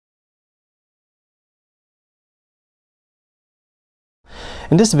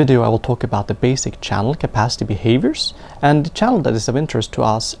In this video I will talk about the basic channel capacity behaviors, and the channel that is of interest to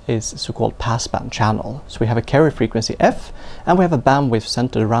us is a so-called passband channel. So we have a carrier frequency F and we have a bandwidth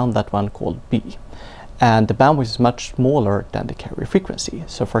centered around that one called B. And the bandwidth is much smaller than the carrier frequency.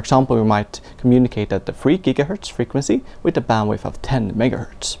 So for example, we might communicate at the 3 GHz frequency with a bandwidth of 10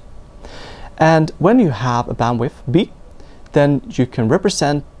 MHz. And when you have a bandwidth B, then you can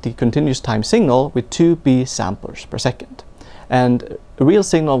represent the continuous time signal with 2 B samplers per second. And a real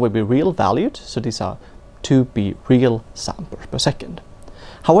signal will be real valued, so these are 2B real samplers per second.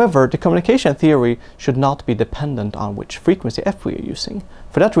 However, the communication theory should not be dependent on which frequency F we are using.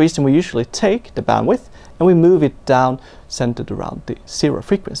 For that reason, we usually take the bandwidth and we move it down centered around the 0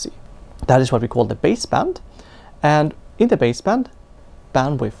 frequency. That is what we call the baseband. And in the baseband,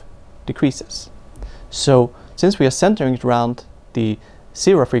 bandwidth decreases. So since we are centering it around the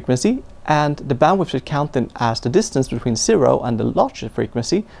 0 frequency, and the bandwidth is counted as the distance between 0 and the larger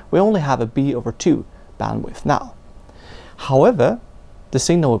frequency, we only have a B/2 bandwidth now. However, the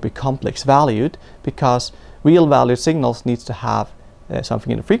signal will be complex valued because real valued signals needs to have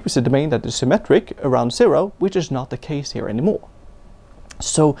something in the frequency domain that is symmetric around 0, which is not the case here anymore.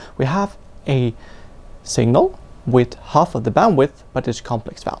 So we have a signal with half of the bandwidth, but it's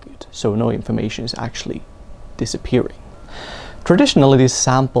complex valued, so no information is actually disappearing. Traditionally, these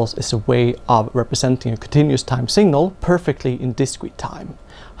samples is a way of representing a continuous time signal perfectly in discrete time.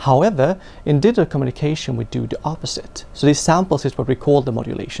 However, in digital communication we do the opposite. So these samples is what we call the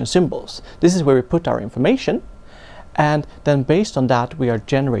modulation symbols. This is where we put our information, and then based on that we are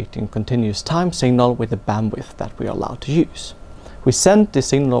generating a continuous time signal with the bandwidth that we are allowed to use. We send the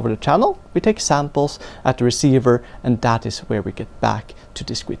signal over the channel, we take samples at the receiver, and that is where we get back to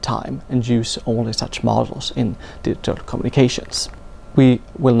discrete time and use only such models in digital communications. We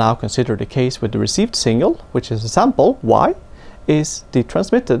will now consider the case with the received signal, which is a sample Y, is the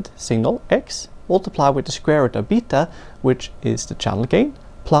transmitted signal X multiplied with the square root of beta, which is the channel gain,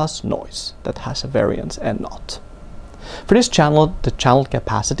 plus noise that has a variance N0. For this channel, the channel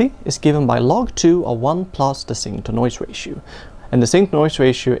capacity is given by log2 of 1 plus the signal to noise ratio. And the signal to noise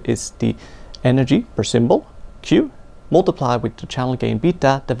ratio is the energy per symbol, Q, multiplied with the channel gain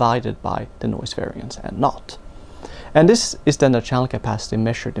beta divided by the noise variance N0. And this is then the channel capacity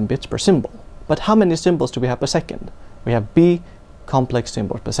measured in bits per symbol. But how many symbols do we have per second? We have B complex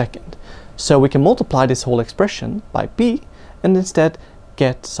symbols per second. So we can multiply this whole expression by B and instead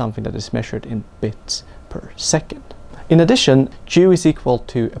get something that is measured in bits per second. In addition, Q is equal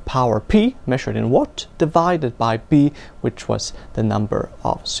to a power P measured in watt divided by B, which was the number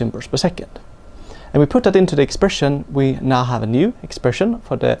of symbols per second. And we put that into the expression, we now have a new expression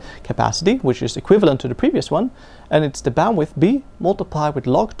for the capacity, which is equivalent to the previous one, and it's the bandwidth B multiplied with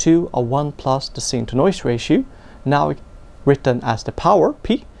log2 of 1 plus the signal to noise ratio, now written as the power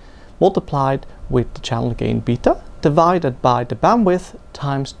P multiplied with the channel gain beta divided by the bandwidth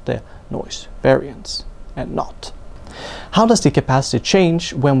times the noise variance N0. How does the capacity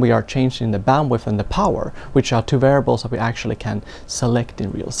change when we are changing the bandwidth and the power, which are two variables that we actually can select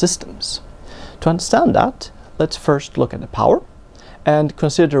in real systems? To understand that, let's first look at the power and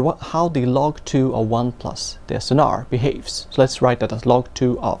consider how the log2 of 1 plus the SNR behaves. So let's write that as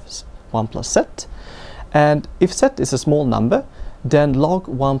log2 of 1 plus set. And if set is a small number, then log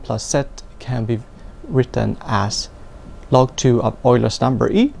 1 plus set can be written as log2 of Euler's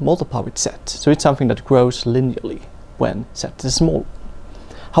number E multiplied with set. So it's something that grows linearly when set is small.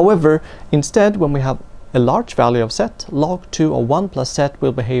 However, instead, when we have a large value of set, log2 of 1 plus set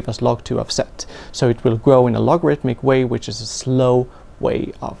will behave as log2 of set. So it will grow in a logarithmic way, which is a slow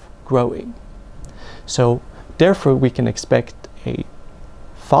way of growing. So therefore we can expect a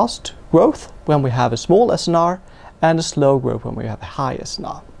fast growth when we have a small SNR and a slow growth when we have a high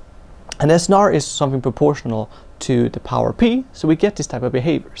SNR. And SNR is something proportional to the power P, so we get this type of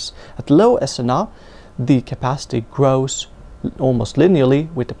behaviors. At low SNR, the capacity grows almost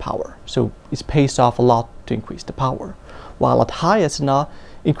linearly with the power, so it pays off a lot to increase the power. While at high SNR,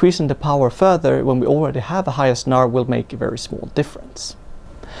 increasing the power further when we already have a high SNR will make a very small difference.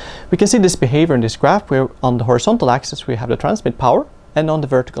 We can see this behavior in this graph where on the horizontal axis we have the transmit power and on the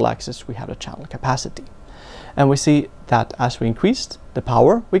vertical axis we have the channel capacity. And we see that as we increase the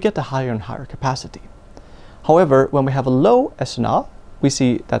power, we get a higher and higher capacity. However, when we have a low SNR, we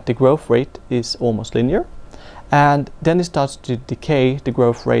see that the growth rate is almost linear, and then it starts to decay the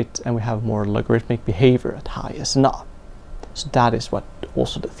growth rate and we have more logarithmic behavior at high SNR. So that is what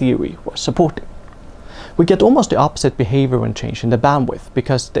also the theory was supporting. We get almost the opposite behavior when changing the bandwidth,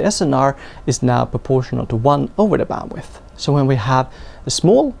 because the SNR is now proportional to 1 over the bandwidth. So when we have a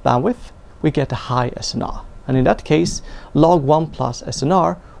small bandwidth, we get a high SNR. And in that case, log 1 plus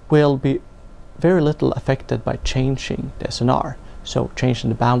SNR will be very little affected by changing the SNR. So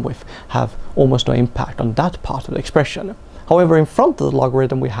changing the bandwidth have almost no impact on that part of the expression. However, in front of the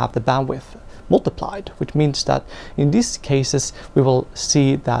logarithm we have the bandwidth multiplied, which means that in these cases we will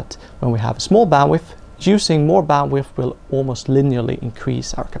see that when we have a small bandwidth, using more bandwidth will almost linearly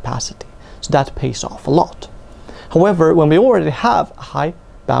increase our capacity. So that pays off a lot. However, when we already have a high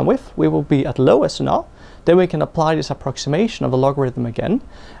bandwidth, we will be at low SNR. Then we can apply this approximation of the logarithm again,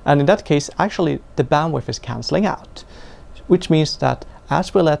 and in that case actually the bandwidth is cancelling out, which means that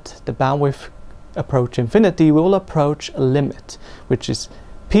as we let the bandwidth approach infinity, we will approach a limit, which is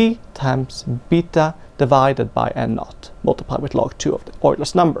p times beta divided by n naught multiplied with log 2 of the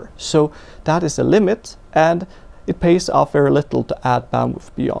Euler's number. So that is the limit, and it pays off very little to add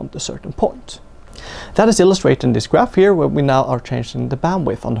bandwidth beyond a certain point. That is illustrated in this graph here, where we now are changing the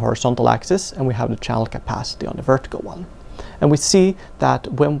bandwidth on the horizontal axis and we have the channel capacity on the vertical one. And we see that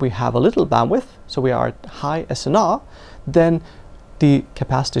when we have a little bandwidth, so we are at high SNR, then the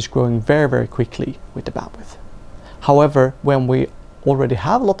capacity is growing very, very quickly with the bandwidth. However, when we already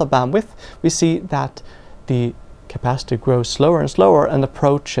have a lot of bandwidth, we see that the capacity grows slower and slower and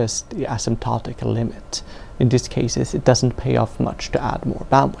approaches the asymptotic limit. In these cases, it doesn't pay off much to add more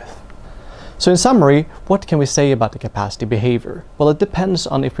bandwidth. So in summary, what can we say about the capacity behavior? Well, it depends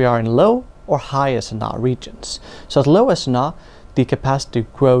on if we are in low or high SNR regions. So at low SNR, the capacity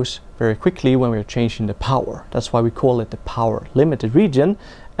grows very quickly when we are changing the power. That's why we call it the power limited region,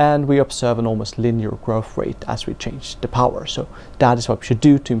 and we observe an almost linear growth rate as we change the power. So that is what we should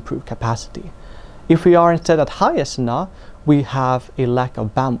do to improve capacity. If we are instead at high SNR, we have a lack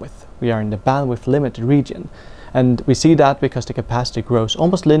of bandwidth. We are in the bandwidth limited region. And we see that because the capacity grows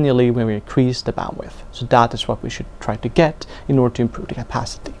almost linearly when we increase the bandwidth. So that is what we should try to get in order to improve the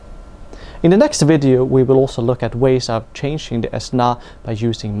capacity. In the next video, we will also look at ways of changing the SNR by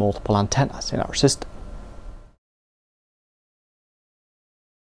using multiple antennas in our system.